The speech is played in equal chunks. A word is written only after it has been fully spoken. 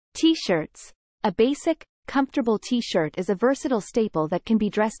T-shirts. A basic, comfortable t-shirt is a versatile staple that can be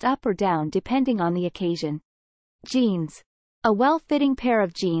dressed up or down depending on the occasion. Jeans. A well-fitting pair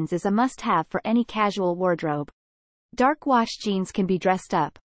of jeans is a must-have for any casual wardrobe. Dark wash jeans can be dressed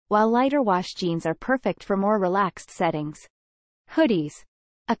up, while lighter wash jeans are perfect for more relaxed settings. Hoodies.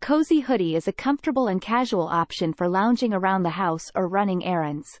 A cozy hoodie is a comfortable and casual option for lounging around the house or running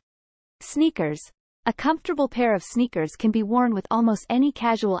errands. Sneakers. A comfortable pair of sneakers can be worn with almost any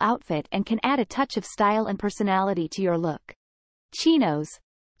casual outfit and can add a touch of style and personality to your look. Chinos.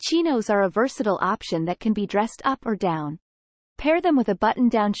 Chinos are a versatile option that can be dressed up or down. Pair them with a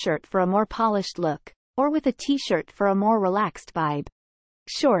button-down shirt for a more polished look, or with a t-shirt for a more relaxed vibe.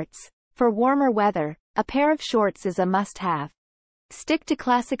 Shorts. For warmer weather, a pair of shorts is a must-have. Stick to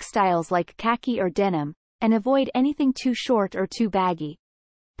classic styles like khaki or denim, and avoid anything too short or too baggy.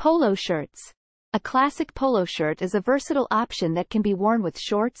 Polo shirts. A classic polo shirt is a versatile option that can be worn with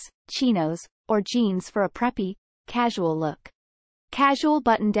shorts, chinos, or jeans for a preppy, casual look. Casual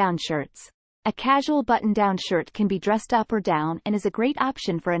button-down shirts. A casual button-down shirt can be dressed up or down and is a great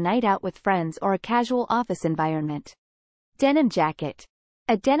option for a night out with friends or a casual office environment. Denim jacket.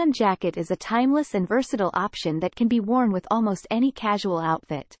 A denim jacket is a timeless and versatile option that can be worn with almost any casual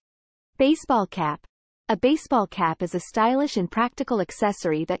outfit. Baseball cap. A baseball cap is a stylish and practical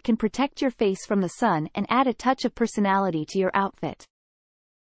accessory that can protect your face from the sun and add a touch of personality to your outfit.